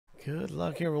Good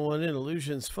luck, everyone, in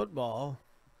Illusions Football.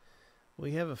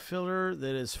 We have a filler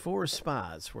that is 4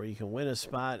 spots where you can win a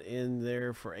spot in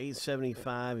there for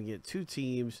 $8.75 and get 2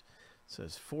 teams. So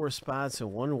it's 4 spots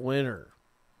and 1 winner.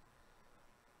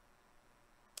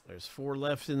 There's 4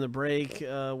 left in the break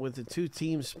with the 2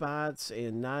 team spots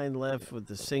and 9 left with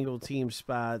the single team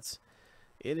spots.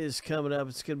 It is coming up.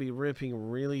 It's going to be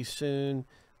ripping really soon.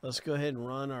 Let's go ahead and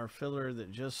run our filler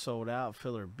that just sold out,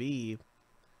 filler B,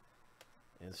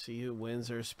 and see who wins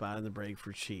their spot in the break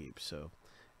for cheap. So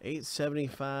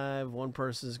 $8.75. One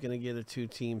person is going to get a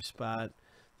 2-team spot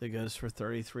that goes for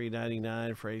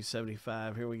 $33.99 for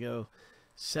 $8.75. Here we go.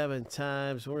 7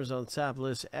 times. Winners on the top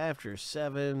list after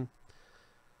 7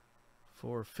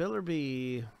 for filler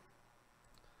B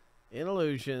in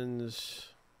Illusions.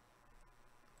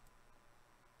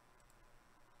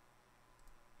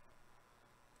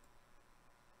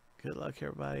 Good luck,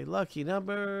 everybody. Lucky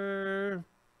number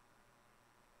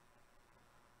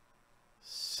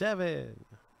 7.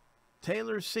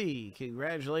 Taylor C.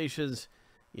 Congratulations.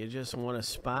 You just won a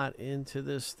spot into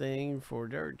this thing for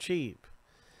dirt cheap.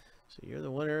 So you're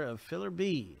the winner of filler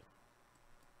B.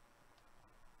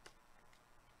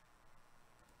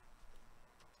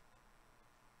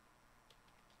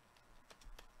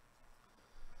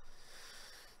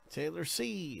 Taylor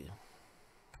C.